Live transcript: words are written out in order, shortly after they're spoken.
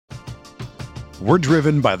We're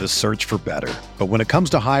driven by the search for better. But when it comes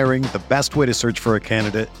to hiring, the best way to search for a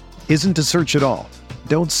candidate isn't to search at all.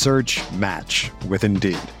 Don't search, match with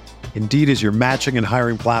Indeed. Indeed is your matching and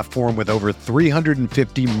hiring platform with over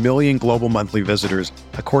 350 million global monthly visitors,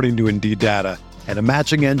 according to Indeed data, and a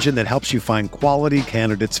matching engine that helps you find quality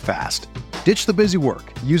candidates fast. Ditch the busy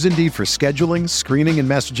work. Use Indeed for scheduling, screening, and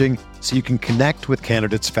messaging so you can connect with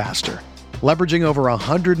candidates faster. Leveraging over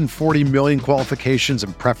 140 million qualifications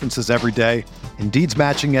and preferences every day, Indeed's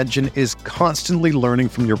matching engine is constantly learning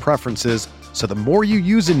from your preferences, so the more you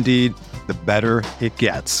use Indeed, the better it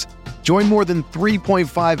gets. Join more than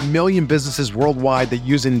 3.5 million businesses worldwide that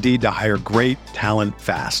use Indeed to hire great talent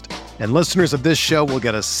fast. And listeners of this show will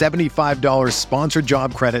get a $75 sponsored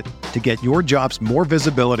job credit to get your jobs more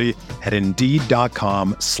visibility at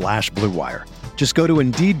Indeed.com/Blue Wire. Just go to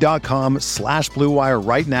Indeed.com/Blue Wire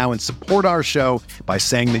right now and support our show by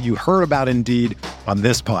saying that you heard about Indeed on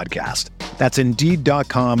this podcast. That's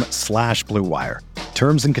Indeed.com/Blue Wire.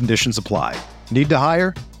 Terms and conditions apply. Need to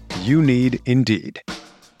hire? You need Indeed.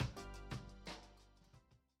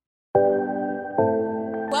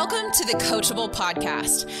 Welcome to the Coachable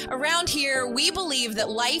Podcast. Around here, we believe that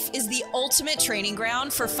life is the ultimate training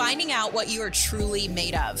ground for finding out what you are truly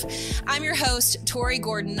made of. I'm your host, Tori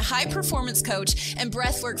Gordon, high performance coach and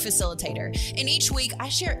breathwork facilitator. And each week, I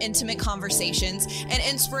share intimate conversations and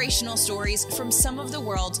inspirational stories from some of the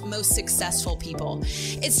world's most successful people.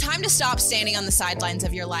 It's time to stop standing on the sidelines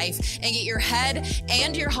of your life and get your head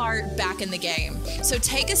and your heart back in the game. So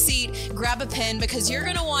take a seat, grab a pen, because you're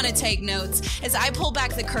going to want to take notes as I pull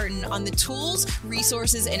back the curtain on the tools,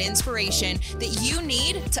 resources, and inspiration that you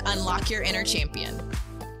need to unlock your inner champion.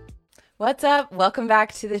 What's up? Welcome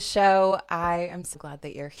back to the show. I am so glad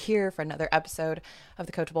that you're here for another episode of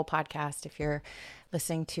the Coachable Podcast. If you're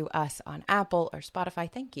listening to us on Apple or Spotify,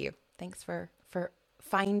 thank you. Thanks for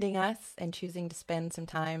finding us and choosing to spend some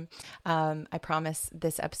time. I promise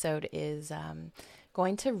this episode is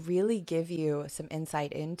going to really give you some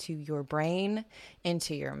insight into your brain,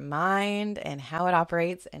 into your mind, and how it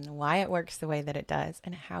operates and why it works the way that it does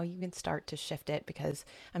and how you can start to shift it, because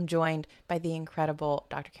I'm joined by the incredible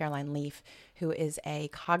Dr. Caroline Leaf, who is a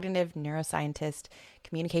cognitive neuroscientist,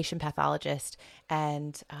 communication pathologist,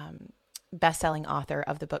 and best-selling author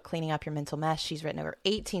of the book Cleaning Up Your Mental Mess. She's written over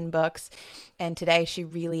 18 books, and today she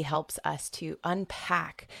really helps us to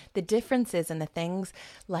unpack the differences in the things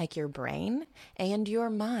like your brain and your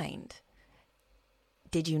mind.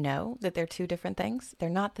 Did you know that they're two different things? They're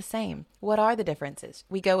not the same. What are the differences?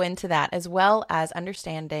 We go into that, as well as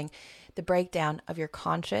understanding the breakdown of your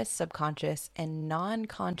conscious, subconscious, and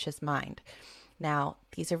non-conscious mind. Now,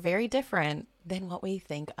 these are very different than what we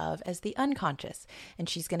think of as the unconscious. And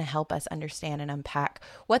she's going to help us understand and unpack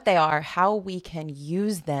what they are, how we can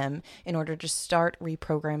use them in order to start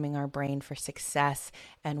reprogramming our brain for success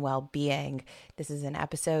and well-being. This is an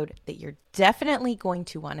episode that you're definitely going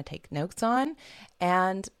to want to take notes on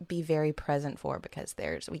and be very present for, because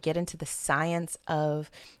we get into the science of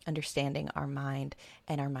understanding our mind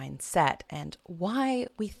and our mindset and why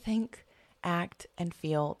we think, act, and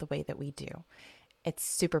feel the way that we do. It's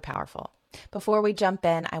super powerful. Before we jump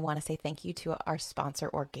in, I want to say thank you to our sponsor,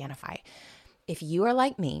 Organifi. If you are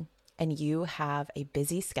like me and you have a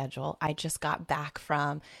busy schedule, I just got back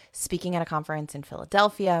from speaking at a conference in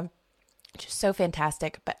Philadelphia, which is so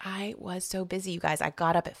fantastic, but I was so busy, you guys. I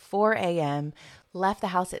got up at 4 a.m., left the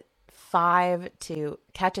house at 5 to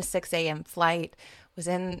catch a 6 a.m. flight, was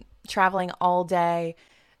traveling all day,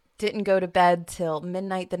 didn't go to bed till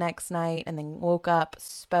midnight the next night, and then woke up,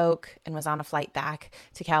 spoke, and was on a flight back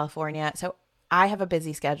to California. So I have a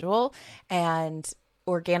busy schedule, and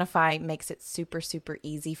Organifi makes it super, super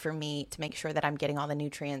easy for me to make sure that I'm getting all the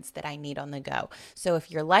nutrients that I need on the go. So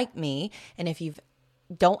if you're like me, and if you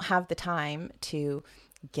don't have the time to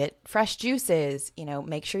get fresh juices,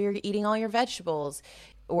 make sure you're eating all your vegetables,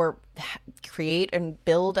 or create and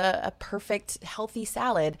build a perfect healthy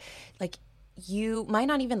salad, you might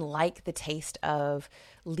not even like the taste of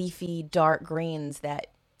leafy dark greens that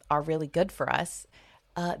are really good for us,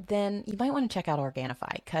 then you might want to check out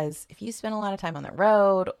Organifi, because if you spend a lot of time on the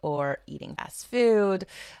road or eating fast food,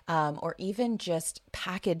 or even just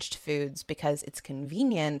packaged foods because it's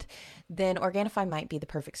convenient, then Organifi might be the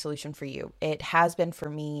perfect solution for you. It has been for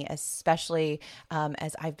me, especially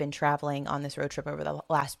as I've been traveling on this road trip over the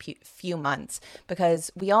last few months,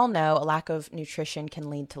 because we all know a lack of nutrition can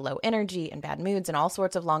lead to low energy and bad moods and all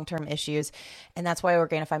sorts of long-term issues. And that's why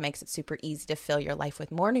Organifi makes it super easy to fill your life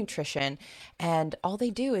with more nutrition. And all you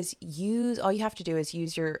have to do is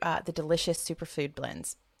use your the delicious superfood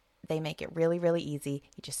blends. They make it really, really easy.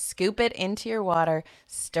 You just scoop it into your water,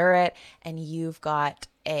 stir it, and you've got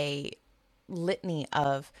a litany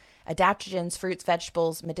of adaptogens, fruits,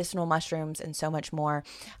 vegetables, medicinal mushrooms, and so much more.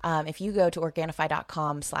 If you go to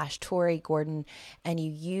Organifi.com/Tori Gordon and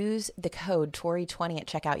you use the code Tori20 at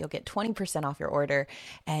checkout, you'll get 20% off your order.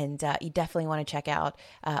 And you definitely want to check out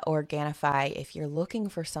Organifi if you're looking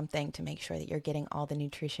for something to make sure that you're getting all the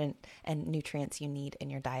nutrition and nutrients you need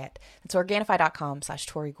in your diet. It's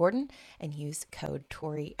Organifi.com/Tori Gordon and use code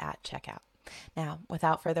Tori at checkout. Now,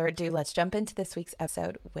 without further ado, let's jump into this week's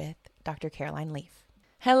episode with Dr. Caroline Leaf.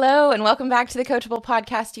 Hello, and welcome back to the Coachable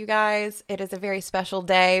Podcast, you guys. It is a very special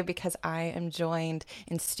day because I am joined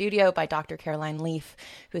in studio by Dr. Caroline Leaf,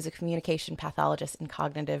 who is a communication pathologist and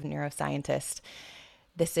cognitive neuroscientist.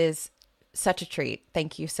 This is such a treat.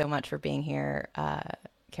 Thank you so much for being here,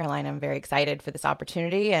 Caroline. I'm very excited for this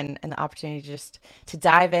opportunity and the opportunity just to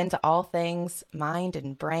dive into all things mind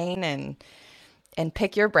and brain and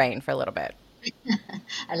pick your brain for a little bit.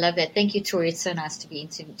 I love that. Thank you, Tori. It's so nice to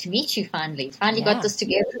meet you finally. Got this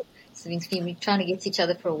together. So we've been trying to get to each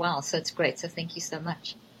other for a while, so it's great. So thank you so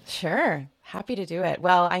much. Sure. Happy to do it.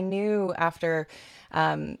 Well, I knew after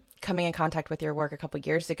coming in contact with your work a couple of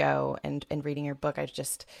years ago and reading your book, I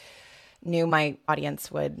just knew my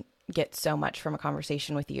audience would get so much from a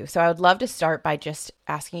conversation with you. So I would love to start by just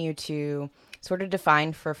asking you to sort of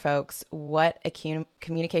define for folks what a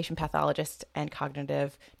communication pathologist and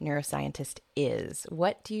cognitive neuroscientist is.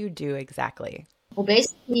 What do you do exactly? Well,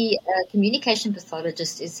 basically, a communication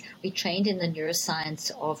pathologist we trained in the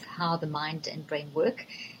neuroscience of how the mind and brain work,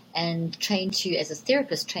 and trained to, as a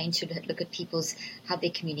therapist, trained to look at how their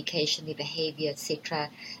communication, their behavior, etc.,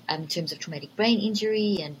 in terms of traumatic brain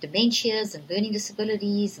injury and dementias and learning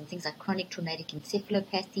disabilities and things like chronic traumatic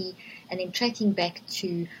encephalopathy, and then tracking back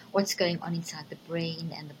to what's going on inside the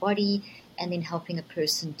brain and the body, and then helping a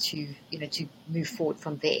person to move forward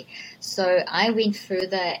from there. So I went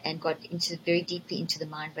further and got very deeply into the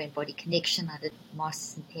mind-brain-body connection. I did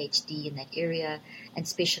master's and PhD in that area and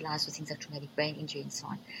specialized with things like traumatic brain injury and so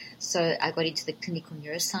on. So I got into the clinical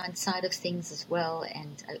neuroscience side of things as well.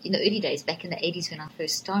 And in the early days, back in the 80s when I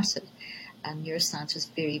first started, neuroscience was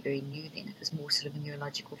very, very new then. It was more sort of a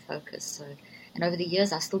neurological focus. And over the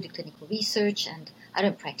years, I still do clinical research, and I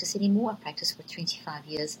don't practice anymore. I practiced for 25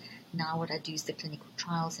 years. Now what I do is the clinical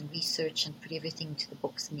trials and research and put everything into the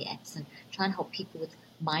books and the apps and try and help people with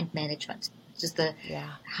mind management, just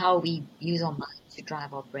how we use our mind to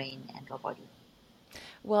drive our brain and our body.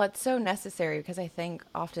 Well, it's so necessary because I think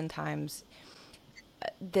oftentimes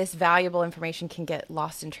this valuable information can get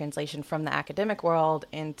lost in translation from the academic world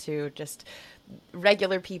into just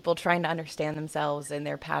regular people trying to understand themselves and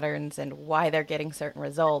their patterns and why they're getting certain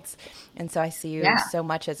results. And so I see you so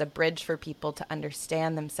much as a bridge for people to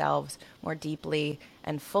understand themselves more deeply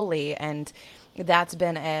and fully. And that's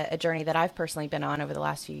been a journey that I've personally been on over the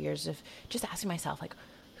last few years of just asking myself, like,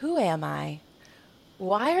 who am I?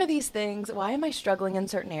 Why are these things? Why am I struggling in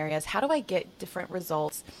certain areas? How do I get different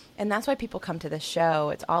results? And that's why people come to this show.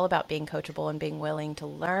 It's all about being coachable and being willing to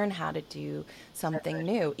learn how to do something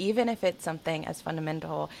new, even if it's something as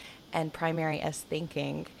fundamental and primary as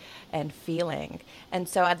thinking and feeling. And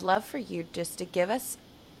so I'd love for you just to give us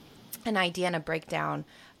an idea and a breakdown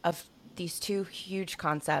of these two huge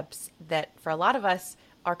concepts that for a lot of us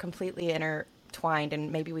are completely intertwined,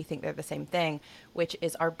 and maybe we think they're the same thing, which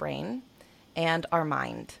is our brain and our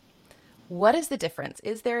mind. What is the difference?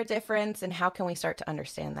 Is there a difference, and how can we start to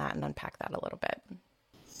understand that and unpack that a little bit?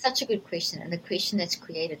 Such a good question, and a question that's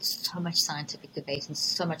created so much scientific debate and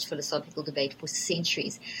so much philosophical debate for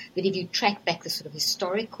centuries. But if you track back the sort of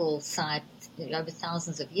historical side over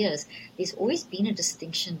thousands of years, there's always been a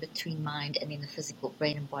distinction between mind and then the physical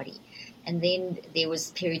brain and body. And then there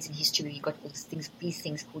was periods in history where you got all these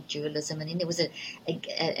things called dualism, and then there was a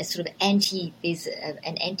sort of an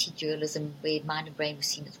anti-dualism where mind and brain were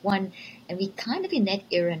seen as one. And we're kind of in that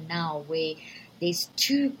era now where there's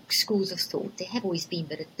two schools of thought. There have always been,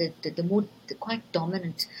 but the quite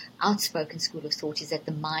dominant, outspoken school of thought is that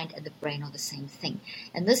the mind and the brain are the same thing.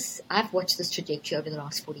 And I've watched this trajectory over the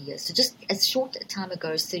last 40 years. So just as short a time ago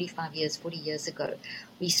as 35 years, 40 years ago,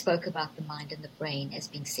 we spoke about the mind and the brain as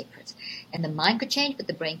being separate. And the mind could change, but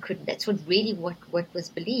the brain couldn't. That's what was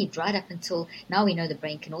believed right up until now. We know the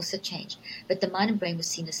brain can also change. But the mind and brain were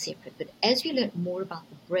seen as separate. But as we learned more about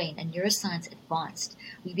the brain and neuroscience advanced,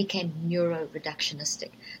 we became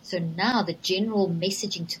neuro-reductionistic. So now the general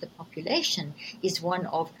messaging to the population is one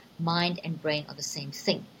of mind and brain are the same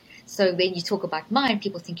thing. So when you talk about mind,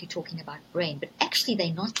 people think you're talking about brain, but actually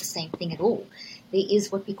they're not the same thing at all. There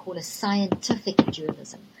is what we call a scientific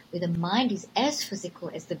dualism, where the mind is as physical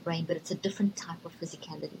as the brain, but it's a different type of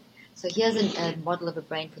physicality. So here's a model of a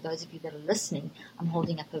brain. For those of you that are listening, I'm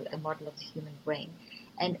holding up a model of the human brain.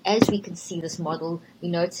 And as we can see this model, we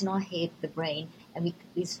know it's in our head, the brain, and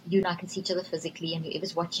you and I can see each other physically, and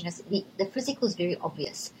whoever's watching us, the physical is very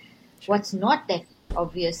obvious. What's not that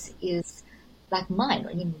obvious is like mind.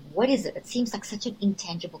 I mean, what is it? It seems like such an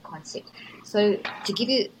intangible concept. So to give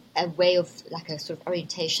you a way of like a sort of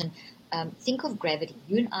orientation, think of gravity.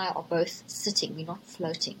 You and I are both sitting. We're not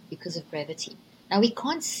floating because of gravity. Now, we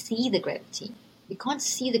can't see the gravity. We can't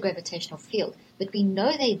see the gravitational field, but we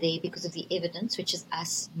know they're there because of the evidence, which is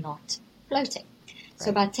us not floating. Right.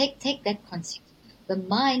 So take that concept. The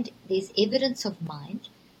mind, there's evidence of mind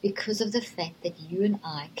because of the fact that you and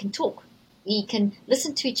I can talk. We can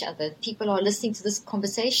listen to each other. People are listening to this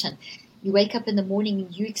conversation. You wake up in the morning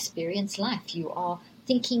and you experience life. You are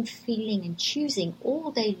thinking, feeling, and choosing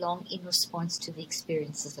all day long in response to the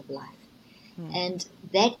experiences of life. And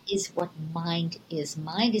that is what mind is.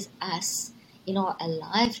 Mind is us in our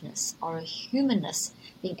aliveness, our humanness,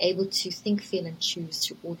 being able to think, feel, and choose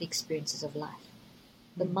through all the experiences of life.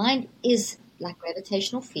 The mind is like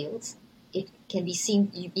gravitational fields. It can be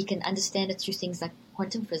seen, you can understand it through things like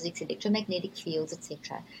quantum physics, electromagnetic fields,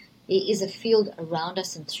 etc. There is a field around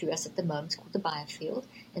us and through us at the moment called the biofield.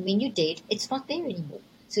 And when you're dead, it's not there anymore.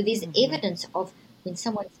 So there's evidence of when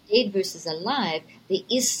someone's dead versus alive, there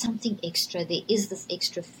is something extra. There is this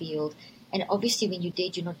extra field. And obviously when you're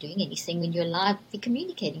dead, you're not doing anything. When you're alive, you're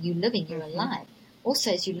communicating, you're living, you're alive.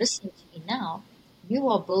 Also, as you're listening to me now, you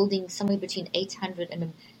are building somewhere between 800 and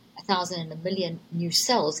 1,000 and 1 million new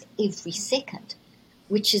cells every second,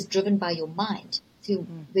 which is driven by your mind. So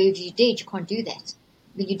where you're dead, you can't do that.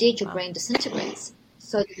 When you're dead, your brain disintegrates.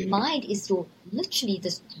 So the mind is literally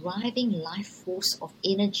this driving life force of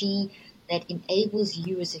energy that enables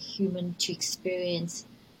you as a human to experience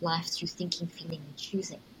life through thinking, feeling, and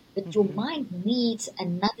choosing. But your mind needs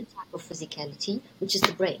another type of physicality, which is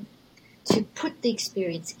the brain, to put the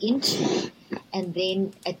experience into, and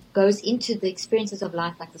then it goes into the experiences of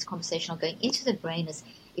life, like this conversation, are going into the brain as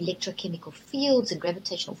electrochemical fields and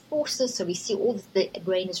gravitational forces. So we see the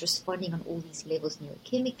brain is responding on all these levels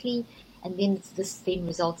neurochemically, and then this then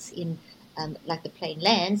results in like the plane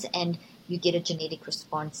lands and you get a genetic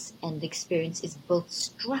response, and the experience is built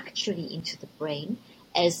structurally into the brain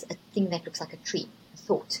as a thing that looks like a tree, a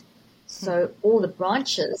thought. So all the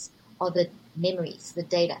branches are the memories, the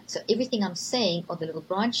data. So everything I'm saying are the little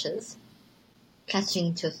branches clustering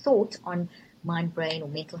into a thought on mind, brain, or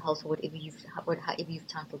mental health, or however you've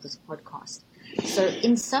titled this podcast. So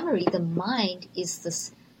in summary, the mind is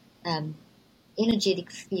this energetic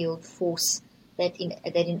field force that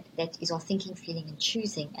is our thinking, feeling, and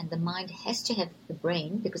choosing. And the mind has to have the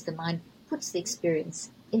brain, because the mind puts the experience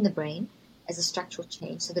in the brain as a structural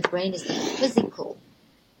change. So the brain is the physical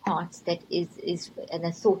part that is and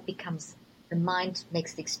the thought becomes, the mind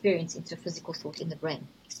makes the experience into a physical thought in the brain.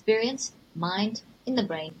 Experience, mind, in the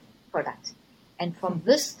brain, product. And from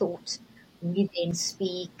this thought, we then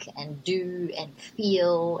speak and do and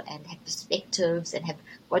feel and have perspectives and have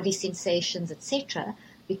body sensations, etc.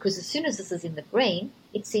 Because as soon as this is in the brain,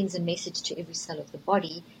 it sends a message to every cell of the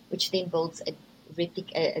body, which then builds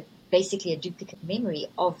basically a duplicate memory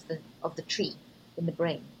of the tree in the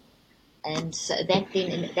brain. And so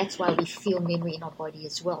that's why we feel memory in our body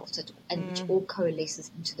as well. So which all coalesces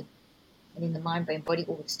into and in the mind, brain, body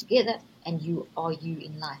all works together, and you are you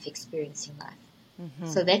in life, experiencing life.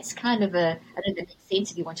 So that's kind of I don't know if it makes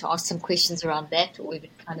sense, if you want to ask some questions around that, or if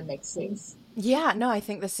it kind of makes sense. Yeah, no, I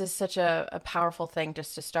think this is such a powerful thing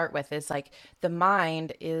just to start with, is like the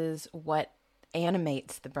mind is what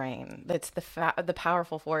animates the brain. That's the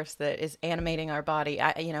powerful force that is animating our body.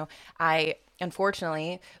 I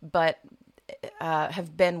unfortunately, but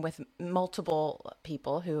have been with multiple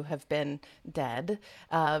people who have been dead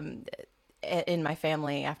in my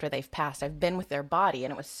family after they've passed. I've been with their body,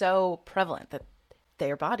 and it was so prevalent that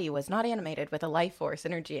their body was not animated with a life force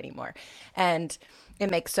energy anymore. And it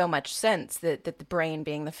makes so much sense that the brain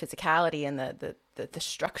being the physicality and the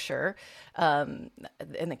structure and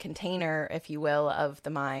the container, if you will, of the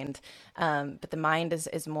mind. But the mind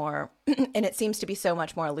is more, and it seems to be so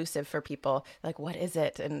much more elusive for people. Like, what is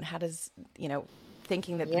it? And how does,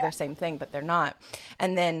 thinking that they're the same thing, but they're not.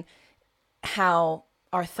 And then how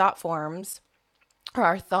our thought forms, or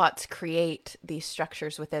our thoughts create these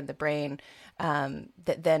structures within the brain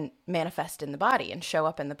that then manifest in the body and show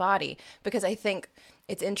up in the body. Because I think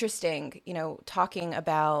it's interesting, talking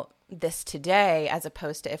about this today, as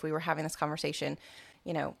opposed to if we were having this conversation,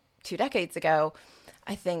 2 decades ago.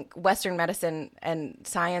 I think Western medicine and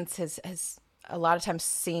science has a lot of times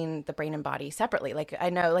seen the brain and body separately. Like I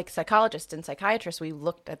know, like psychologists and psychiatrists, we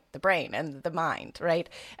looked at the brain and the mind, right?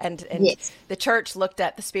 And Yes. the church looked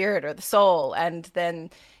at the spirit or the soul, and then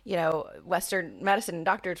Western medicine and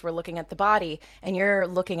doctors were looking at the body, and you're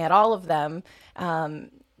looking at all of them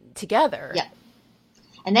together. Yeah.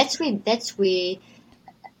 And that's where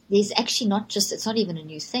there's actually it's not even a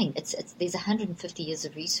new thing. There's 150 years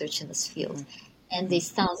of research in this field, and there's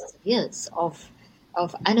thousands of years of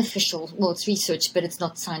unofficial, well, it's research, but it's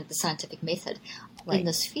not the scientific method in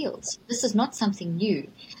this field. This is not something new,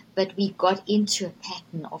 but we got into a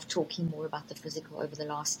pattern of talking more about the physical over the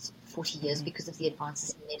last 40 years because of the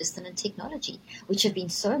advances in medicine and technology, which have been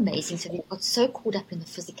so amazing. So we've got so caught up in the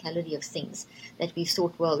physicality of things that we've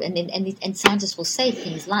thought, well, and scientists will say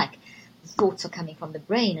things like, thoughts are coming from the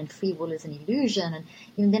brain and free will is an illusion.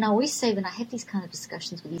 And then I always say, when I have these kind of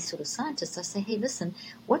discussions with these sort of scientists, I say, hey, listen,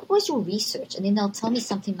 what was your research? And then they'll tell me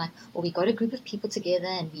something like, well, we got a group of people together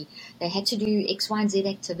and they had to do X, Y, and Z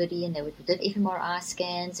activity, and we did fMRI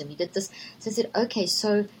scans and we did this. So I said, okay,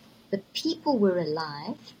 so the people were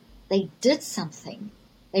alive, they did something,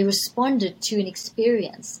 they responded to an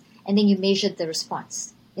experience, and then you measured the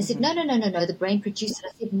response. They said, no, the brain produced it.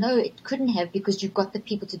 I said, no, it couldn't have, because you've got the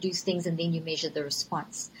people to do things and then you measure the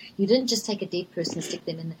response. You didn't just take a dead person and stick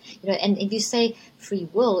them in and if you say free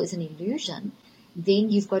will is an illusion, then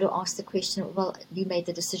you've got to ask the question, well, you made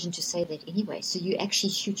the decision to say that anyway. So you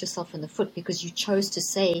actually shoot yourself in the foot because you chose to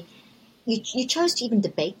say, you chose to even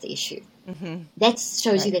debate the issue. Mm-hmm. That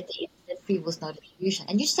shows you that free will is not an illusion.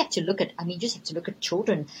 And you just have to look at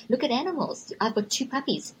children, look at animals. I've got 2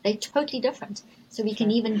 puppies. They're totally different. So we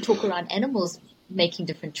can even talk around animals making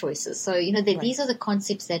different choices. So, these are the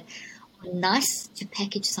concepts that are nice to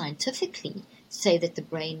package scientifically, to say that the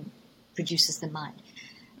brain produces the mind.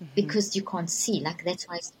 Because you can't see. Like, that's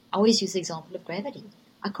why I always use the example of gravity.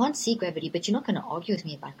 I can't see gravity, but you're not going to argue with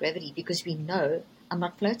me about gravity because we know I'm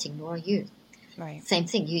not floating, nor are you. Right. Same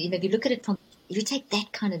thing. If you look at it if you take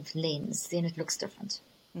that kind of lens, then it looks different.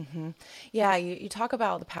 Mm-hmm. Yeah, you talk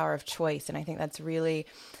about the power of choice, and I think that's really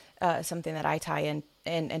something that I tie in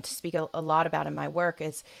and to speak a lot about in my work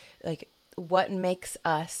is like what makes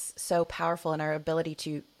us so powerful in our ability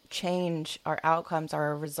to change our outcomes,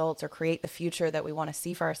 our results, or create the future that we want to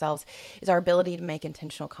see for ourselves is our ability to make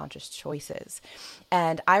intentional, conscious choices.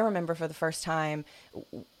 And I remember for the first time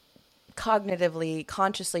cognitively,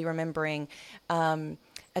 consciously remembering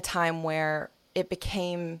a time where it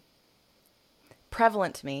became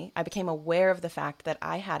prevalent to me. I became aware of the fact that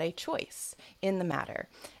I had a choice in the matter.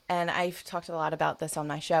 And I've talked a lot about this on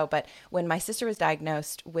my show, but when my sister was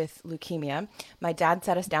diagnosed with leukemia, my dad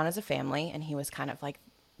sat us down as a family, and he was kind of like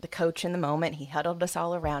the coach in the moment. He huddled us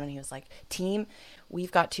all around and he was like, team,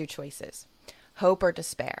 we've got 2 choices, hope or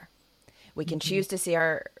despair. We can choose to see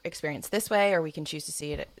our experience this way, or we can choose to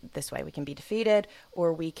see it this way. We can be defeated,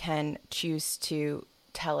 or we can choose to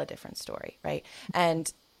tell a different story, right?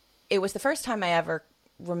 And it was the first time I ever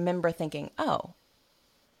remember thinking, oh,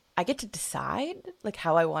 I get to decide like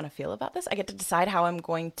how I want to feel about this. I get to decide how I'm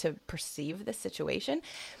going to perceive this situation.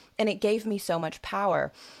 And it gave me so much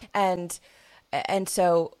power. And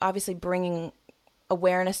so obviously bringing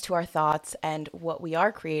awareness to our thoughts and what we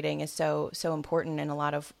are creating is so important in a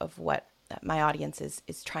lot of what my audience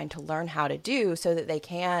is trying to learn how to do so that they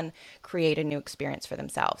can create a new experience for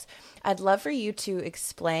themselves. I'd love for you to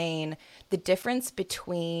explain the difference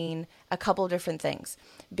between a couple of different things,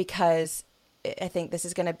 because I think this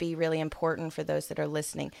is going to be really important for those that are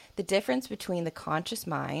listening. The difference between the conscious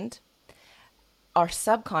mind, our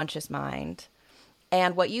subconscious mind,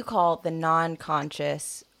 and what you call the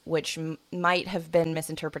non-conscious, which might have been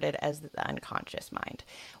misinterpreted as the unconscious mind.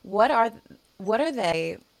 What are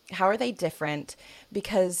they? How are they different?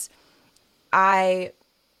 Because I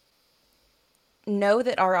know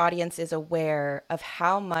that our audience is aware of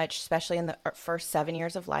how much, especially in the first 7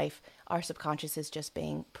 years of life, our subconscious is just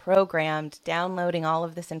being programmed, downloading all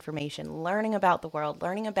of this information, learning about the world,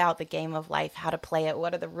 learning about the game of life, how to play it,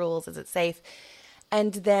 what are the rules, is it safe?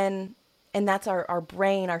 And that's our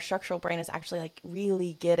brain, our structural brain is actually like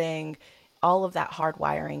really getting all of that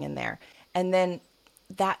hardwiring in there. And then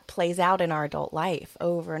that plays out in our adult life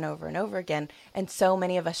over and over and over again. And so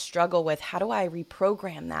many of us struggle with, how do I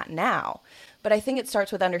reprogram that now? But I think it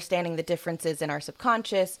starts with understanding the differences in our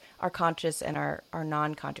subconscious, our conscious, and our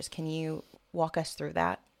non-conscious. Can you walk us through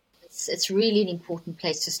that? It's really an important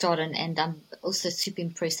place to start. And I'm also super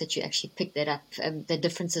impressed that you actually picked that up, the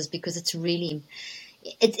differences, because it's really,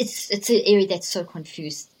 it's an area that's so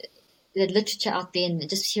confused. The literature out there and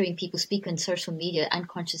just hearing people speak on social media,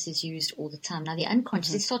 unconscious is used all the time. Now, the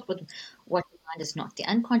unconscious, let's start with what the mind is not. The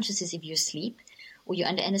unconscious is if you're asleep or you're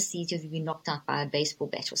under anesthesia, you've been knocked out by a baseball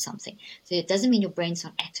bat or something. So it doesn't mean your brain's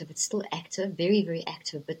not active. It's still active, very, very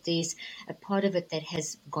active, but there's a part of it that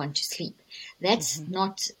has gone to sleep. That's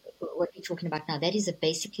not what we're talking about now. That is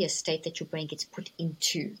basically a state that your brain gets put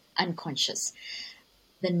into, unconscious.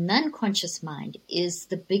 The non-conscious mind is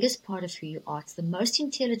the biggest part of who you are. It's the most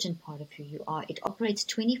intelligent part of who you are. It operates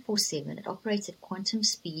 24/7. It operates at quantum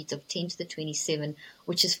speeds of 10 to the 27,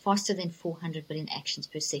 which is faster than 400 billion actions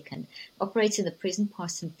per second. It operates in the present,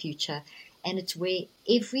 past, and future. And it's where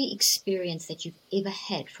every experience that you've ever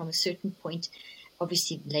had from a certain point,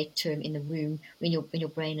 obviously late term in the womb, when your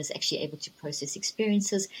brain is actually able to process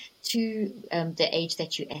experiences, to the age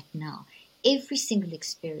that you're at now. Every single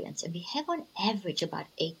experience, and we have on average about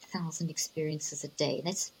 8,000 experiences a day.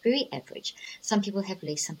 That's very average. Some people have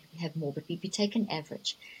less, some people have more, but if you take an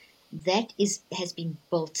average, that has been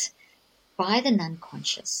built by the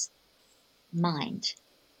non-conscious mind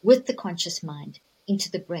with the conscious mind into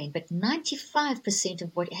the brain. But 95%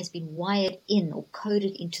 of what has been wired in or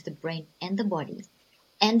coded into the brain and the body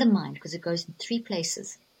and the mind, because it goes in three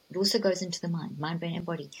places, it also goes into the mind, brain, and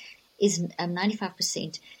body, is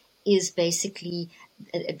 95%. Is basically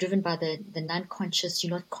driven by the non-conscious.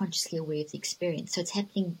 You're not consciously aware of the experience. So it's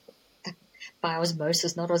happening by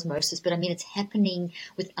osmosis, not osmosis, but I mean it's happening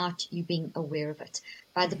without you being aware of it.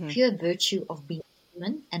 By the pure virtue of being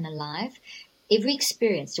human and alive, every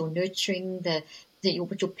experience, your nurturing,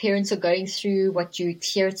 what your parents are going through, what you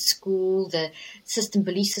hear at school, the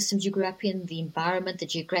belief systems you grew up in, the environment, the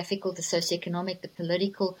geographical, the socioeconomic, the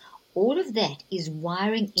political, all of that is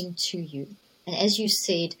wiring into you. And as you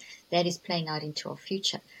said, that is playing out into our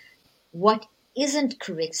future. What isn't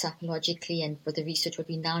correct psychologically, and for the research, what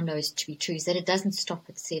we now know is to be true, is that it doesn't stop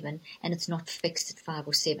at 7 and it's not fixed at 5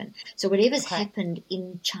 or 7. So whatever's happened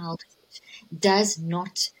in childhood does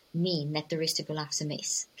not mean that the rest of your life's a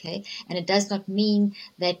mess. Okay. And it does not mean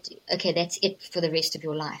that, okay, that's it for the rest of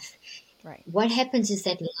your life. Right. What happens is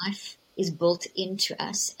that life is built into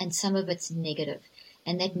us and some of it's negative.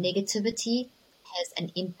 And that negativity has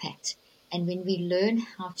an impact. And when we learn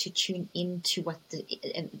how to tune into what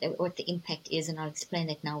the impact is, and I'll explain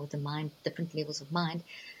that now with the mind, different levels of mind,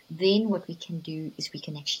 then what we can do is we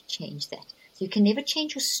can actually change that. So you can never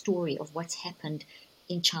change your story of what's happened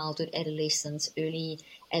in childhood, adolescence, early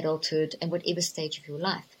adulthood, and whatever stage of your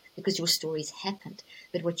life, because your story's happened.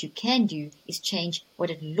 But what you can do is change what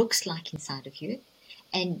it looks like inside of you,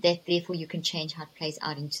 and that therefore you can change how it plays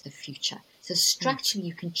out into the future. So structurally,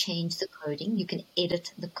 you can change the coding, you can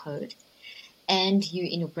edit the code, and you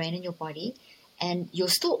in your brain and your body, and you'll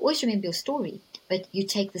still always remember your story, but you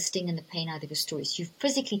take the sting and the pain out of your story. So you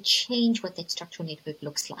physically change what that structural network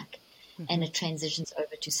looks like, and it transitions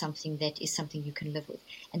over to something that is something you can live with.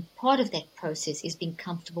 And part of that process is being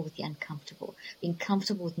comfortable with the uncomfortable, being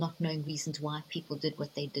comfortable with not knowing reasons why people did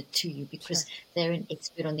what they did to you, because they're an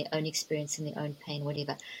expert on their own experience and their own pain,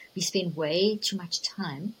 whatever. We spend way too much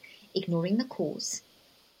time ignoring the cause,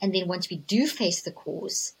 and then once we do face the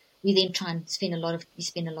cause, we then spend a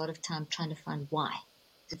lot of time trying to find why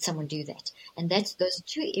did someone do that. And those are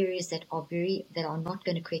two areas that are not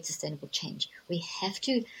going to create sustainable change. We have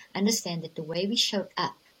to understand that the way we show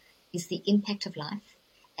up is the impact of life,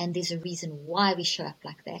 and there's a reason why we show up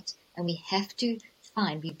like that. And we have to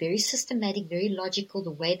be very systematic, very logical,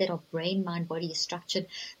 the way that our brain, mind, body is structured,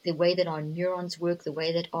 the way that our neurons work, the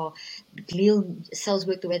way that our glial cells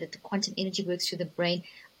work, the way that the quantum energy works through the brain,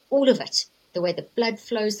 all of it. The way the blood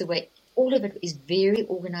flows, all of it is very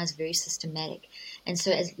organized, very systematic. And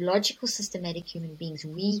so as logical, systematic human beings,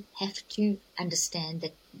 we have to understand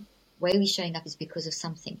that the way we're showing up is because of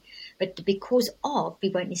something. But because of, we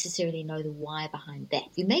won't necessarily know the why behind that.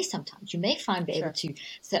 You may be able to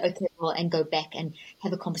say, okay, well, and go back and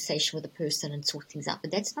have a conversation with a person and sort things out.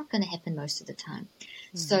 But that's not going to happen most of the time.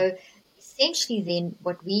 So essentially then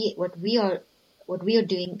what we are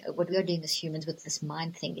doing as humans with this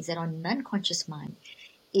mind thing is that our non-conscious mind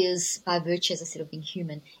is, by virtue, as I said, of being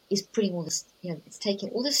human, is putting all this, it's taking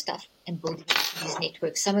all this stuff and building these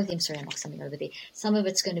networks. Some of them, sorry, I knocked something over there. Some of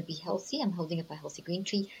it's going to be healthy. I'm holding up a healthy green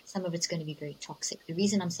tree. Some of it's going to be very toxic. The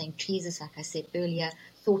reason I'm saying trees is, like I said earlier,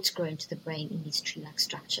 thoughts grow into the brain in these tree-like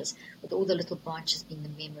structures, with all the little branches being the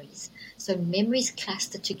memories. So memories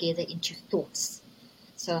cluster together into thoughts.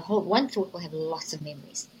 So one thought will have lots of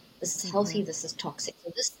memories. This is healthy, this is toxic.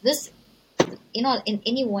 So this in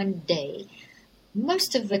any one day,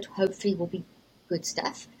 most of it hopefully will be good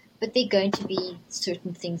stuff, but there are going to be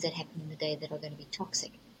certain things that happen in the day that are going to be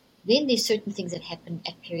toxic. Then there's certain things that happen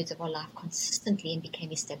at periods of our life consistently and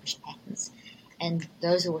became established patterns. And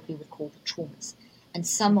those are what we would call the traumas. And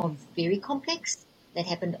some are very complex, that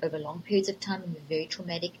happened over long periods of time and were very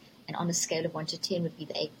traumatic. And on a scale of 1 to 10 would be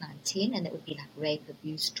the 8, 9, 10, and that would be like rape,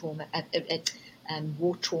 abuse, trauma,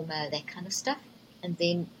 war trauma, that kind of stuff. And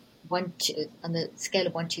then on the scale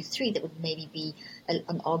of 1, 2, 3, that would maybe be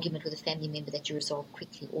an argument with a family member that you resolve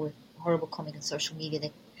quickly, or a horrible comment on social media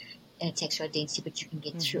that attacks your identity, but you can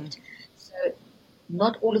get through it. So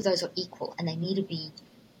not all of those are equal, and they need to be,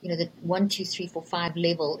 the 1, 2, 3, 4, 5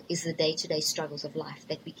 level is the day-to-day struggles of life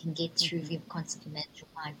that we can get through if we constantly manage your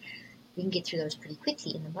mind. We can get through those pretty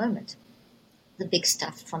quickly in the moment. The big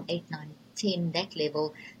stuff from 8, 9, 10, that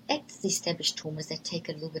level, that's the established traumas that take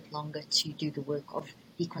a little bit longer to do the work of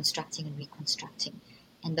deconstructing and reconstructing.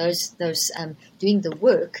 And those doing the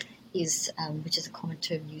work is, which is a common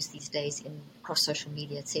term used these days across social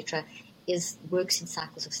media, etc., is works in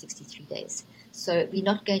cycles of 63 days. So we're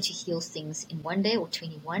not going to heal things in 1 day or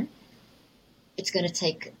 21. It's going to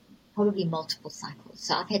take probably multiple cycles.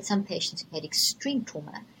 So I've had some patients who've had extreme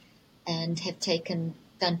trauma and have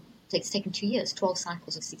it's taken 2 years, 12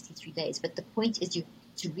 cycles of 63 days. But the point is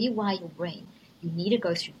to rewire your brain, you need to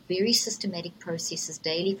go through very systematic processes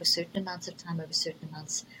daily for certain amounts of time over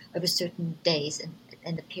certain days,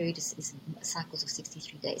 and the period is cycles of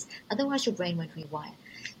 63 days. Otherwise, your brain won't rewire.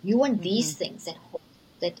 You want these things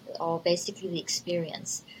that are basically the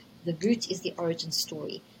experience. The root is the origin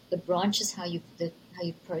story. The branch is how you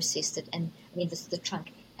processed it, and this is the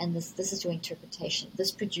trunk, and this is your interpretation.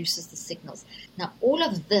 This produces the signals. Now, all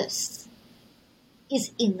of this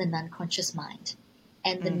is in the non-conscious mind.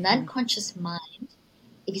 And the non-conscious mind,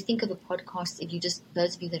 if you think of a podcast,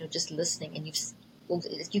 those of you that are just listening, and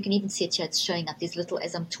you can even see it here, it's showing up. There's little,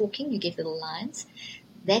 as I'm talking, you get little lines.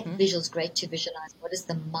 That visual is great to visualize. What is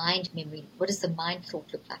the mind memory? What does the mind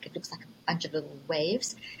thought look like? It looks like a bunch of little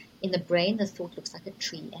waves. In the brain, the thought looks like a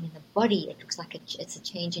tree. And in the body, it looks like it's a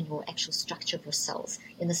change in your actual structure of your cells,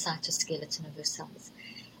 in the cytoskeleton of your cells.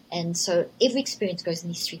 And so every experience goes in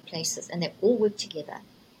these 3 places, and they all work together.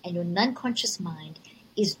 And your non-conscious mind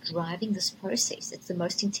is driving this process. It's the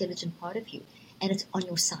most intelligent part of you, and it's on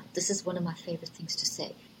your side. This is one of my favorite things to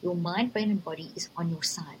say. Your mind, brain, and body is on your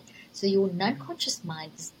side. So your non-conscious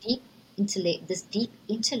mind, this deep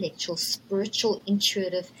intellectual, spiritual,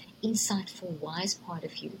 intuitive, insightful, wise part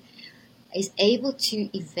of you, is able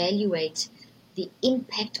to evaluate the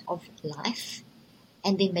impact of life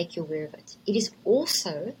and then make you aware of it. It is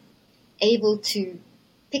also able to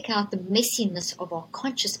pick out the messiness of our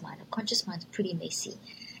conscious mind. Our conscious mind is pretty messy,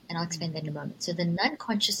 and I'll explain that in a moment. So the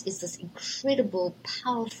non-conscious is this incredible,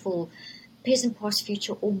 powerful, present, past,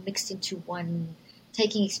 future, all mixed into one,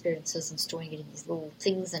 taking experiences and storing it in these little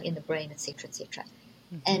things and in the brain, etc., etc.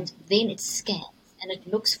 And then it scans, and it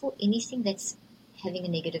looks for anything that's having a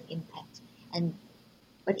negative impact. And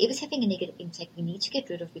whatever's having a negative impact, we need to get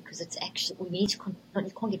rid of, because it's actually, you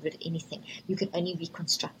can't get rid of anything. You can only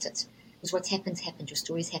reconstruct it. Because what's happened. Your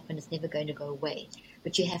stories happen. It's never going to go away.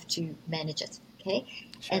 But you have to manage it, okay?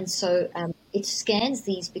 Sure. And so it scans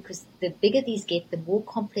these, because the bigger these get, the more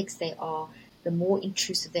complex they are, the more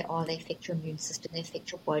intrusive they are. They affect your immune system. They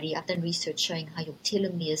affect your body. I've done research showing how your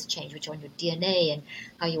telomeres change, which are on your DNA, and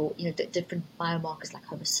how your different biomarkers like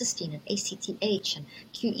homocysteine and ACTH and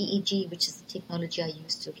QEEG, which is the technology I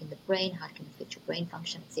use to look in the brain, how it can affect your brain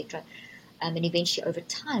function, etc. And eventually, over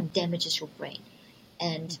time, damages your brain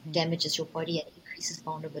and damages your body and increases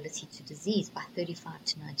vulnerability to disease by 35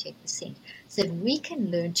 to 98%. So if we can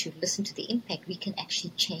learn to listen to the impact, we can actually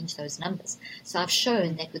change those numbers. So I've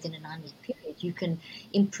shown that within a 9-week period, you can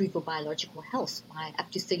improve your biological health by up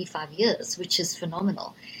to 35 years, which is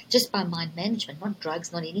phenomenal, just by mind management, not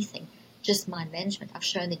drugs, not anything, just mind management. I've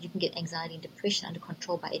shown that you can get anxiety and depression under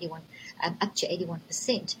control by up to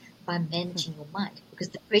 81% by managing your mind, because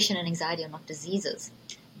depression and anxiety are not diseases.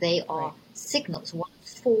 They are signals.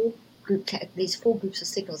 There's 4 groups of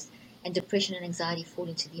signals, and depression and anxiety fall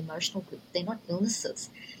into the emotional group. They're not illnesses.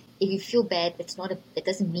 If you feel bad, it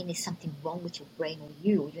doesn't mean there's something wrong with your brain or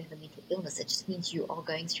you have a mental illness. It just means you are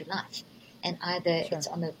going through life. And either it's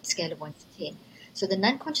on a scale of 1 to 10. So the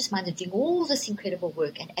non-conscious mind is doing all this incredible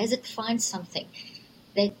work, and as it finds something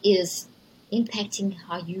that is impacting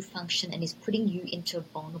how you function and is putting you into a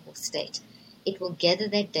vulnerable state, it will gather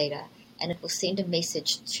that data, and it will send a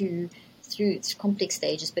message through its complex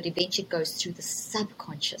stages, but eventually it goes through the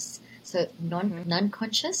subconscious. So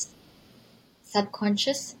non-conscious,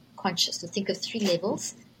 subconscious, conscious. So think of 3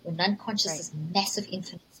 levels. Your non-conscious is massive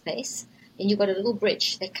infinite space. Then you've got a little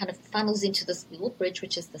bridge that kind of funnels into this little bridge,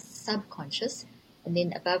 which is the subconscious. And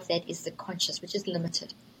then above that is the conscious, which is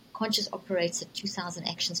limited. Conscious operates at 2,000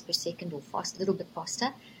 actions per second or fast, a little bit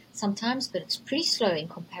faster sometimes, but it's pretty slow in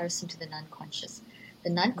comparison to the non-conscious. The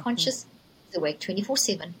non-conscious is awake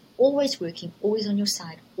 24/7, always working, always on your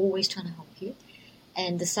side, always trying to help you.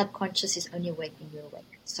 and the subconscious is only awake when you're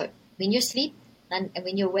awake. So when you're asleep and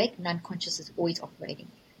when you're awake, non-conscious is always operating.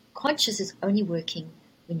 Conscious is only working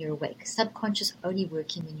when you're awake. Subconscious only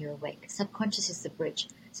working when you're awake. Subconscious is the bridge.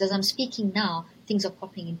 So as I'm speaking now, things are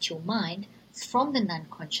popping into your mind from the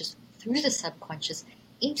non-conscious through the subconscious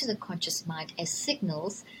into the conscious mind as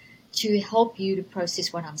signals to help you to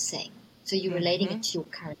process what I'm saying. So you're relating it to your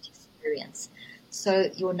current experience. So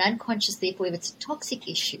your non-conscious, therefore, if it's a toxic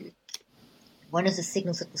issue, one of the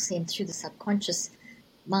signals that will send through the subconscious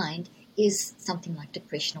mind is something like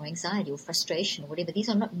depression or anxiety or frustration or whatever. These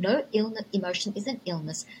are not, no illness, emotion is an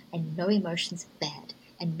illness, and no emotion's bad.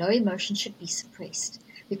 And no emotion should be suppressed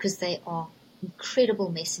because they are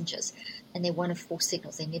incredible messengers, and they're one of 4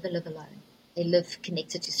 signals. They never live alone. They live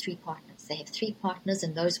connected to 3 partners. They have 3 partners,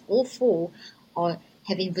 and those all 4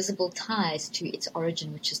 have invisible ties to its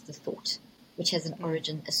origin, which is the thought, which has an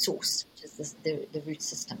origin, a source, which is the root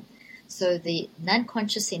system. So the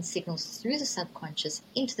non-conscious sends signals through the subconscious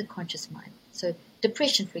into the conscious mind. So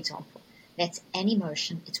depression, for example, that's an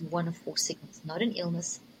emotion. It's one of 4 signals, not an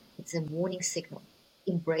illness. It's a warning signal.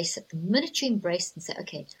 Embrace it. The minute you embrace it and say,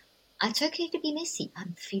 okay, it's okay to be messy.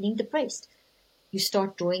 I'm feeling depressed. You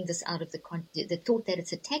start drawing this out of the thought that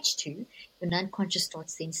it's attached to. The non-conscious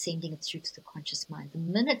starts then sending it through to the conscious mind. The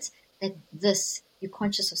minute that you're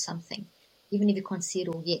conscious of something, even if you can't see it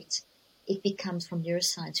all yet, it becomes, from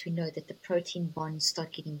neuroscience, we know that the protein bonds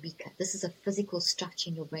start getting weaker. This is a physical structure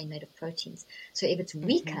in your brain made of proteins. So if it's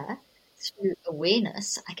weaker, through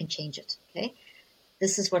awareness, I can change it. Okay.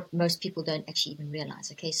 This is what most people don't actually even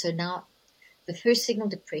realize. Okay. So now the first signal,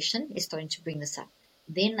 depression, is starting to bring this up.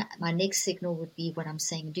 Then my next signal would be what I'm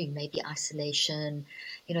saying, doing maybe isolation,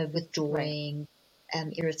 withdrawing,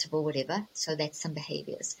 irritable, whatever. So that's some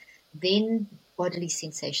behaviors. Then bodily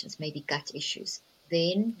sensations, maybe gut issues.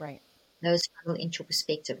 Then those funnel into your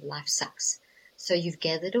perspective, life sucks. So you've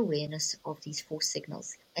gathered awareness of these 4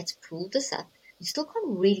 signals. That's pulled this up. You still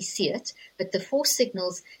can't really see it, but the 4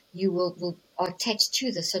 signals you are attached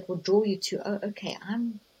to this, so it will draw you to, oh, okay,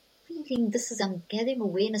 I'm gathering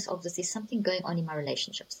awareness of this. There's something going on in my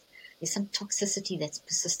relationships. There's some toxicity that's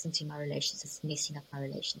persistent in my relationships. It's messing up my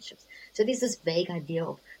relationships. So there's this vague idea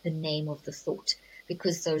of the name of the thought,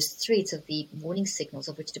 because those threads of the warning signals,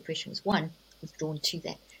 of which depression was one, was drawn to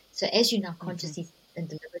that. So as you now consciously and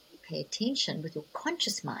deliberately pay attention with your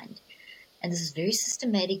conscious mind, and this is very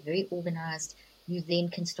systematic, very organized, you then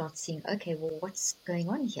can start seeing, okay, well, what's going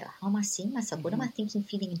on here? How am I seeing myself? What am I thinking,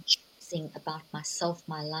 feeling, and choosing about myself,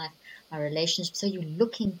 my life, my relationship? So you're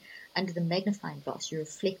looking under the magnifying glass. You're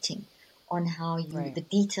reflecting on how the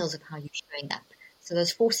details of how you're showing up. So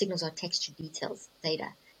those 4 signals are attached to details, data,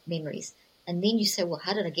 memories. And then you say, well,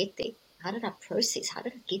 how did I get there? How did I process? How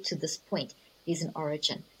did I get to this point? There's an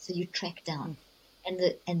origin. So you track down. And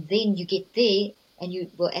then you get there, and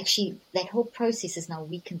you will actually, that whole process has now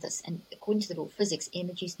weakened this. And according to the law of physics,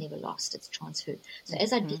 energy is never lost. It's transferred. So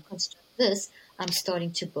as I deconstruct this, I'm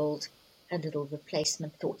starting to build a little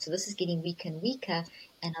replacement thought. So this is getting weaker and weaker,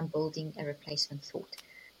 and I'm building a replacement thought.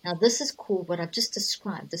 Now, this is called, what I've just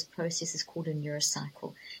described, this process is called a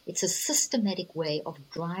neurocycle. It's a systematic way of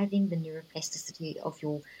driving the neuroplasticity of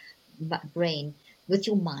your brain with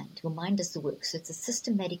your mind. Your mind does the work. So it's a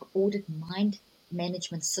systematic, ordered mind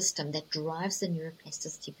management system that drives the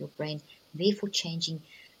neuroplasticity of your brain, therefore changing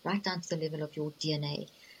right down to the level of your DNA,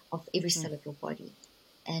 of every cell of your body.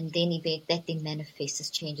 And then that then manifests as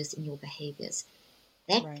changes in your behaviors.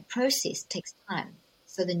 That process takes time.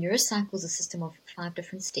 So the neurocycle is a system of 5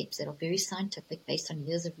 different steps that are very scientific, based on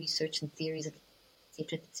years of research and theories,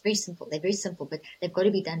 etc. It's very simple. They're very simple, but they've got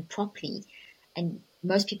to be done properly. And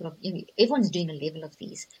most people, everyone's doing a level of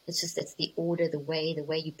these. It's just that's the order, the way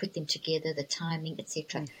you put them together, the timing,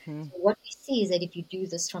 etc. So what we see is that if you do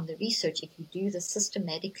this from the research, if you do this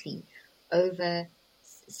systematically over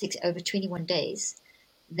 21 days,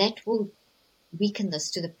 that will weaken this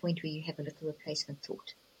to the point where you have a little replacement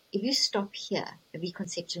thought. If you stop here, a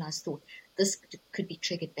reconceptualized thought, this could be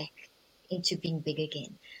triggered back into being big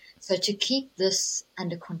again. So to keep this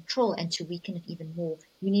under control and to weaken it even more,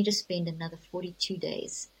 you need to spend another 42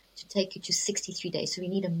 days to take you to 63 days. So we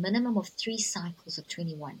need a minimum of 3 cycles of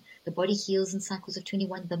 21. The body heals in cycles of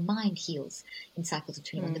 21. The mind heals in cycles of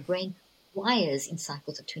 21. The brain wires in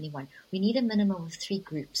cycles of 21. We need a minimum of 3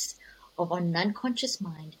 groups of our non-conscious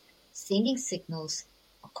mind sending signals,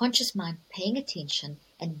 our conscious mind paying attention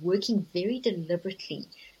and working very deliberately,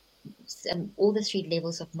 all the 3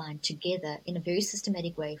 levels of mind together in a very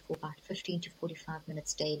systematic way for about 15 to 45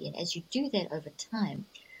 minutes daily. And as you do that over time,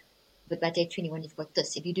 but by day 21, you've got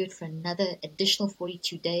this. If you do it for another additional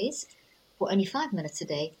 42 days, for only 5 minutes a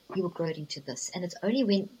day, you will grow it into this. And it's only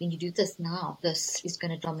when you do this now, this is going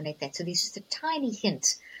to dominate that. So there's just a tiny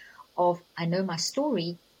hint of, I know my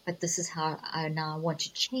story, but this is how I now want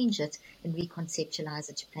to change it and reconceptualize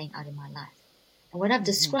it to playing out in my life. And what I've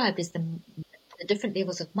described is the different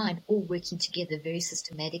levels of mind all working together very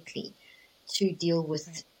systematically to deal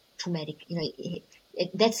with traumatic,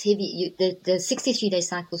 that's heavy. The 63-day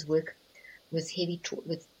cycles work with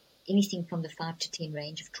with anything from the 5 to 10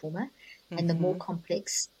 range of trauma, and the more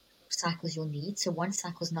complex cycles you'll need. So one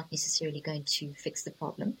cycle is not necessarily going to fix the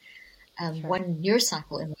problem. One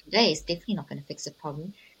neurocycle in 1 day is definitely not going to fix the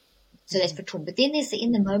problem. So that's for trauma. But then there's the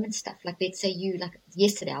in the moment stuff. Like, let's say like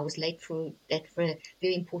yesterday, I was late for a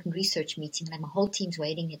very important research meeting, and my whole team's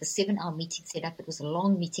waiting. We had a 7-hour meeting set up. It was a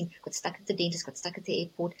long meeting. Got stuck at the dentist, got stuck at the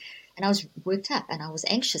airport, and I was worked up and I was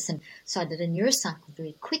anxious. And so I did a neurocycle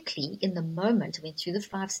very quickly in the moment. I went through the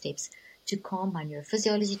 5 steps to calm my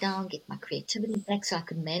neurophysiology down, get my creativity back so I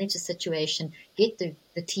could manage the situation, get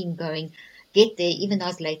the team going, get there. Even though I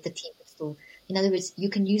was late, the team was still, in other words, you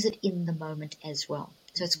can use it in the moment as well.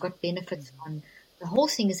 So it's got benefits on the whole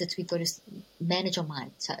thing is that we've got to manage our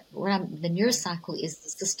mind. So the neurocycle is the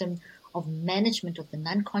system of management of the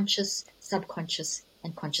non-conscious, subconscious,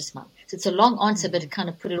 and conscious mind. So it's a long answer, but it kind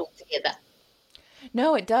of put it all together.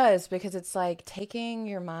 No, it does, because it's like taking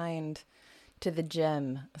your mind to the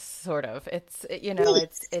gym, sort of. It's,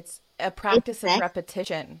 it's a practice of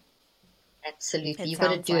repetition. Absolutely. You've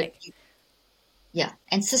got to do it. Yeah,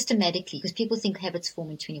 and systematically, because people think habits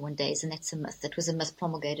form in 21 days, and that's a myth. That was a myth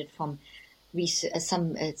promulgated from it's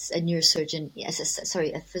a neurosurgeon,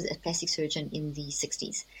 a plastic surgeon in the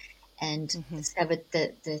 60s, and discovered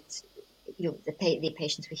that their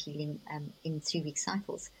patients were healing in 3-week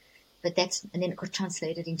cycles. But and then it got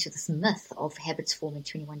translated into this myth of habits form in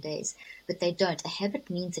 21 days. But they don't. A habit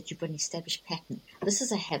means that you've got an established pattern. This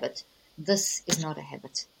is a habit. This is not a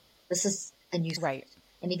habit. This is a new right.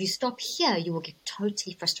 And if you stop here, you will get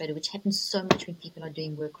totally frustrated, which happens so much when people are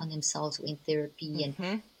doing work on themselves or in therapy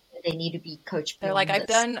and they need to be coached. They're like,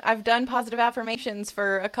 I've done positive affirmations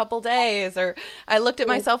for a couple days, or I looked at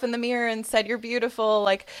myself in the mirror and said, you're beautiful,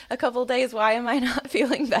 like a couple days. Why am I not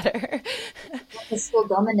feeling better? It's still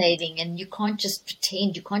dominating, and you can't just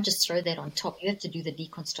pretend. You can't just throw that on top. You have to do the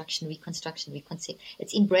deconstruction, reconstruction, reconcept.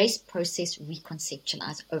 It's embrace, process,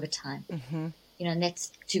 reconceptualize over time. And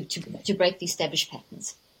that's to break the established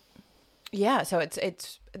patterns. Yeah. So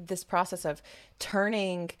it's this process of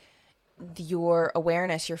turning your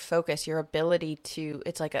awareness, your focus, your ability to,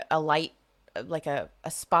 it's like a light, like a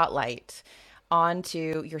spotlight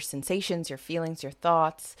onto your sensations, your feelings, your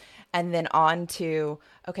thoughts, and then onto,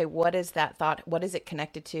 okay, what is that thought? What is it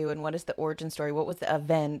connected to? And what is the origin story? What was the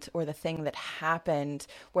event or the thing that happened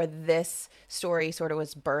where this story sort of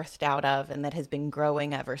was birthed out of and that has been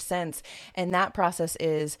growing ever since? And that process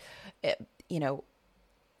is,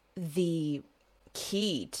 the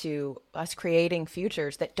key to us creating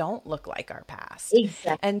futures that don't look like our past.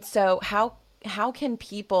 Exactly. And so how can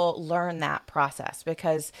people learn that process?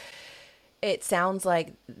 Because it sounds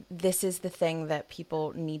like this is the thing that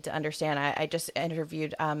people need to understand. I just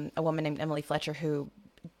interviewed a woman named Emily Fletcher who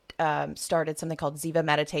started something called Ziva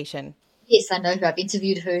Meditation. Yes, I know her. I've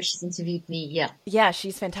interviewed her. She's interviewed me. Yeah. Yeah,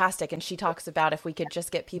 she's fantastic. And she talks about if we could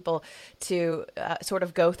just get people to sort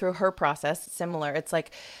of go through her process, similar. It's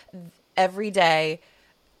like every day,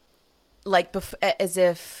 like as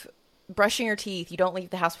if brushing your teeth, you don't leave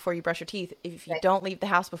the house before you brush your teeth. If you don't leave the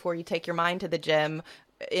house before you take your mind to the gym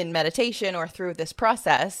in meditation or through this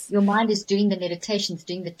process, your mind is doing the meditation, it's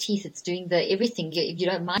doing the teeth, it's doing the everything. If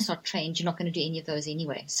your mind's not trained, you're not going to do any of those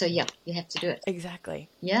anyway. So yeah, you have to do it. Exactly.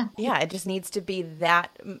 Yeah. It just needs to be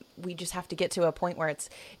that. We just have to get to a point where it's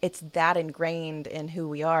that ingrained in who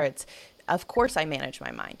we are. It's, of course I manage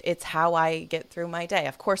my mind. It's how I get through my day.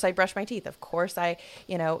 Of course I brush my teeth. Of course I,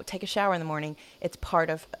 take a shower in the morning. It's part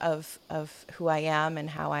of who I am and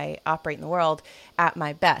how I operate in the world at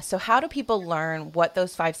my best. So how do people learn what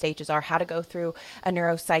those 5 stages are, how to go through a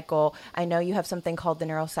neurocycle? I know you have something called the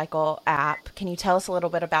Neurocycle app. Can you tell us a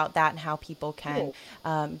little bit about that and how people can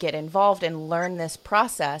get involved and learn this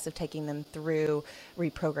process of taking them through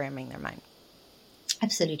reprogramming their mind?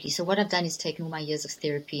 Absolutely. So what I've done is taken all my years of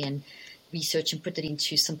therapy and research and put it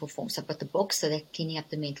into simple form. So I've got the book, so they're cleaning up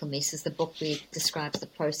the mental messes, the book where it describes the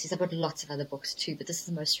process. I've got lots of other books too, but this is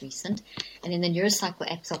the most recent. And then the Neurocycle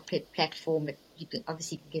app's our platform that you can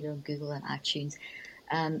obviously get it on Google and iTunes.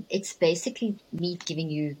 It's basically me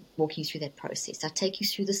walking you through that process. I take you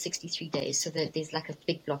through the 63 days, so that there's like a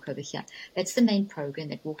big block over here. That's the main program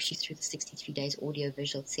that walks you through the 63 days, audio,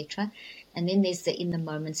 visual, etc. And then there's the in the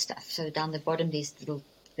moment stuff. So down the bottom, there's little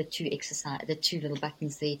the two little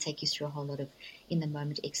buttons there take you through a whole lot of in the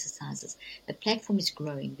moment exercises. The platform is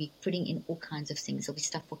growing. We're putting in all kinds of things. There'll be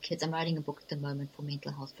stuff for kids. I'm writing a book at the moment for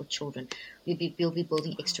mental health for children. We'll be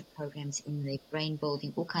building extra programs in there, brain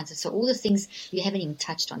building, all kinds of, so all the things we haven't even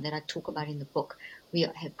touched on that I talk about in the book. We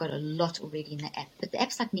have got a lot already in the app, but the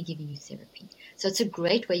app's like me giving you therapy. So it's a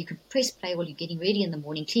great way. You can press play while you're getting ready in the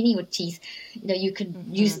morning, cleaning your teeth. You can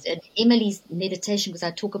use Emily's meditation, because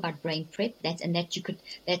I talk about brain prep. That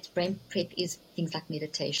brain prep is things like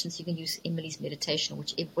meditation. So you can use Emily's meditation,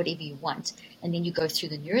 whatever you want, and then you go through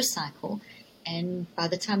the neurocycle. And by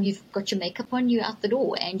the time you've got your makeup on, you're out the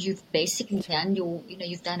door, and you've basically done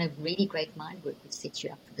you've done a really great mind work which sets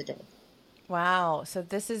you up for the day. Wow. So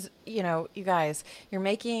this is, you guys, you're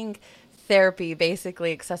making therapy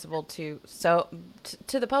basically accessible to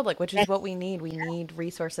the public, which is what we need. We need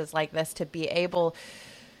resources like this to be able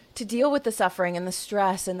to deal with the suffering and the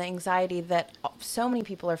stress and the anxiety that so many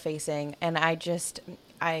people are facing. And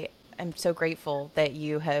I am so grateful that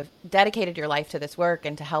you have dedicated your life to this work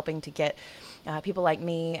and to helping to get people like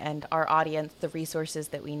me and our audience the resources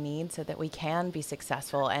that we need so that we can be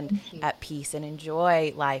successful and at peace and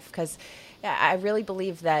enjoy life. Because I really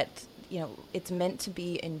believe that, it's meant to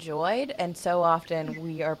be enjoyed. And so often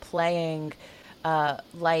we are playing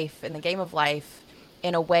life and the game of life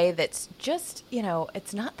in a way that's just,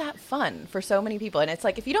 it's not that fun for so many people. And it's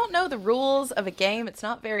like, if you don't know the rules of a game, it's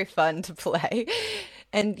not very fun to play.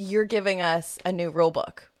 And you're giving us a new rule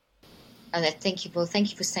book. Thank you. Well,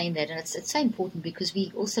 thank you for saying that. And it's so important, because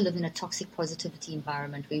we also live in a toxic positivity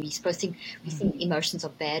environment where we think emotions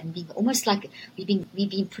are bad, and being almost like we've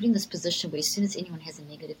been put in this position where as soon as anyone has a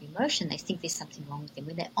negative emotion, they think there's something wrong with them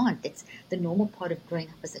when they aren't. That's the normal part of growing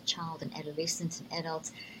up as a child and adolescent and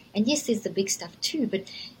adults. And yes, there's the big stuff too, but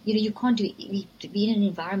you can't be in an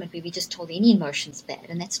environment where we just told any emotion's bad,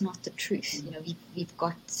 and that's not the truth. We've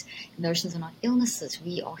got emotions are not illnesses.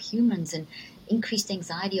 We are humans, and increased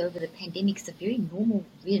anxiety over the pandemic is a very normal,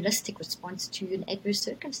 realistic response to an adverse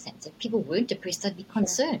circumstance. If people weren't depressed, I'd be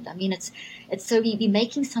concerned. I mean, it's so we're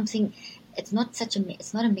making something. It's not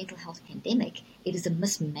a mental health pandemic. It is a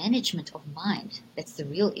mismanagement of mind. That's the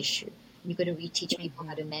real issue. You've got to reteach people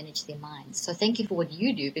how to manage their minds. So thank you for what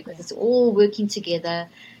you do, because it's all working together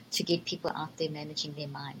to get people out there managing their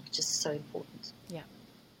mind, which is so important. Yeah.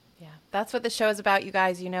 Yeah. That's what the show is about, you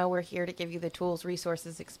guys. We're here to give you the tools,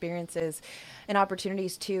 resources, experiences, and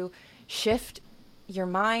opportunities to shift your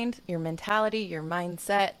mind, your mentality, your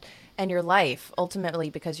mindset, and your life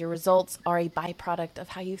ultimately, because your results are a byproduct of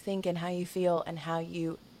how you think and how you feel and how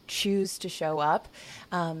you choose to show up.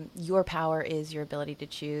 Your power is your ability to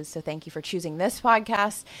choose. So thank you for choosing this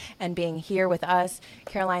podcast and being here with us.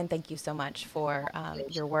 Caroline, thank you so much for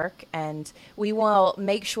your work. And we will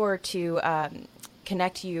make sure to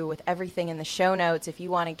connect you with everything in the show notes. If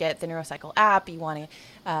you want to get the Neurocycle app, you want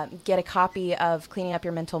to get a copy of Cleaning Up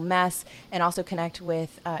Your Mental Mess, and also connect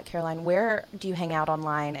with Caroline, where do you hang out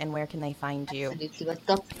online, and where can they find you? Absolutely.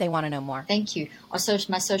 If they want to know more. Thank you.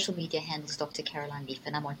 My social media handle is Dr. Caroline Leaf,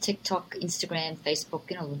 and I'm on TikTok, Instagram, Facebook,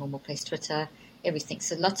 the normal place, Twitter, everything.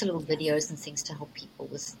 So lots of little videos and things to help people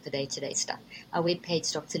with the day-to-day stuff. Our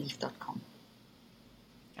webpage, drleaf.com.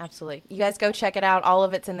 Absolutely. You guys go check it out. All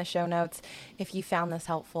of it's in the show notes. If you found this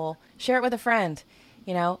helpful, share it with a friend.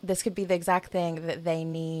 This could be the exact thing that they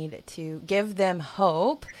need to give them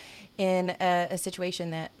hope in a situation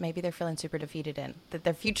that maybe they're feeling super defeated in, that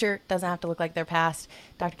their future doesn't have to look like their past.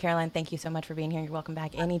 Dr. Caroline, thank you so much for being here. You're welcome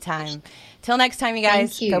back anytime. Till next time, you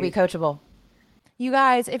guys, go be coachable. You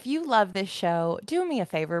guys, if you love this show, do me a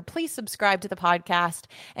favor, please subscribe to the podcast.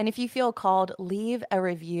 And if you feel called, leave a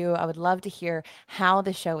review. I would love to hear how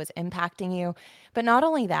the show is impacting you. But not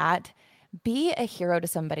only that, be a hero to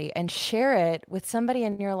somebody and share it with somebody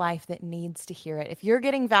in your life that needs to hear it. If you're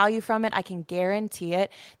getting value from it, I can guarantee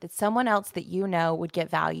it that someone else that you know would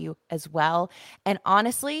get value as well. And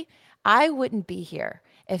honestly, I wouldn't be here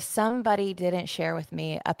if somebody didn't share with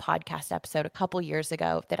me a podcast episode a couple years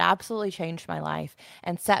ago that absolutely changed my life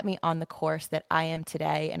and set me on the course that I am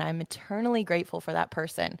today. And I'm eternally grateful for that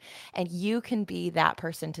person. And you can be that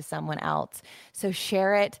person to someone else. So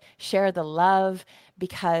share it, share the love,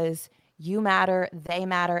 because you matter, they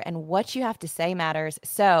matter, and what you have to say matters.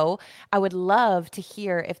 So I would love to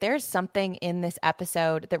hear if there's something in this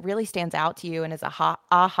episode that really stands out to you and is a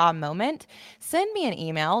aha moment. Send me an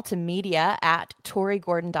email to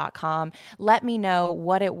media@torigordon.com. Let me know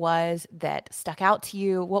what it was that stuck out to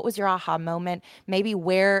you. What was your aha moment? Maybe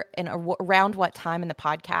where and around what time in the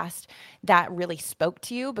podcast that really spoke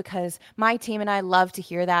to you, because my team and I love to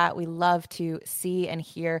hear that. We love to see and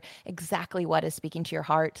hear exactly what is speaking to your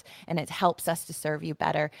heart, and it helps us to serve you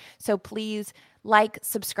better. So please like,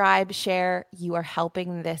 subscribe, share. You are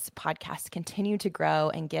helping this podcast continue to grow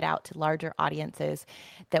and get out to larger audiences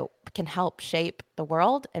that can help shape the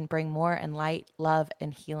world and bring more and light, love,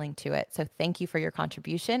 and healing to it. So thank you for your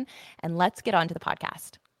contribution, and let's get on to the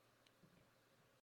podcast.